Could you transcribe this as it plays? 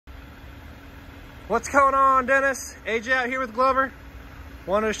What's going on, Dennis? AJ out here with Glover.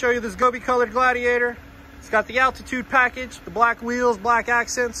 Wanted to show you this Gobi colored Gladiator. It's got the altitude package, the black wheels, black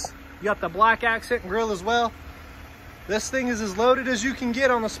accents. You got the black accent grille as well. This thing is as loaded as you can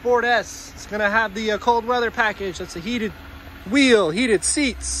get on the Sport S. It's gonna have the cold weather package. That's a heated wheel, heated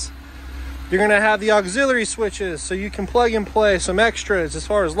seats. You're gonna have the auxiliary switches so you can plug and play some extras as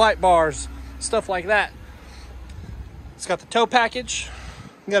far as light bars, stuff like that. It's got the tow package.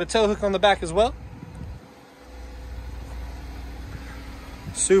 You got a tow hook on the back as well.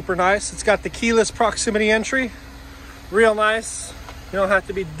 Super nice. It's got the keyless proximity entry. Real nice. You don't have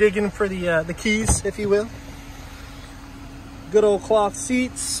to be digging for the keys, if you will. Good old cloth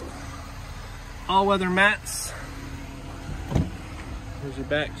seats. All-weather mats. Here's your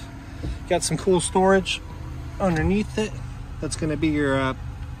back. Got some cool storage underneath it. That's going to be your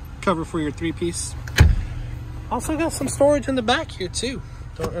cover for your three-piece. Also got some storage in the back here too.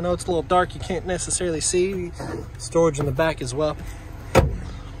 I know it's a little dark, you can't necessarily see. Storage in the back as well.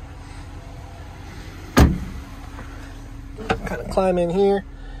 Kind of climb in here.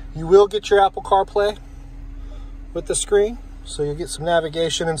 You will get your Apple CarPlay with the screen, so you'll get some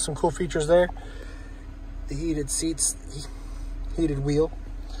navigation and some cool features there. The heated seats, heated wheel.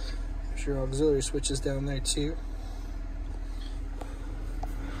 There's your auxiliary switches down there too.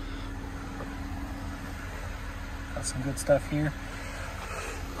 Got some good stuff here.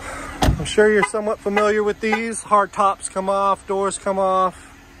 I'm sure you're somewhat familiar with these. Hard tops come off, doors come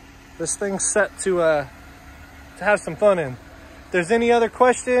off. This thing's set to have some fun in. If there's any other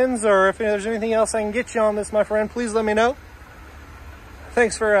questions or if there's anything else I can get you on this, my friend, please let me know.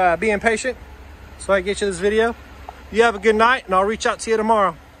 Thanks for being patient so I can get you this video. You have a good night, and I'll reach out to you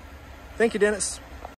tomorrow. Thank you, Dennis.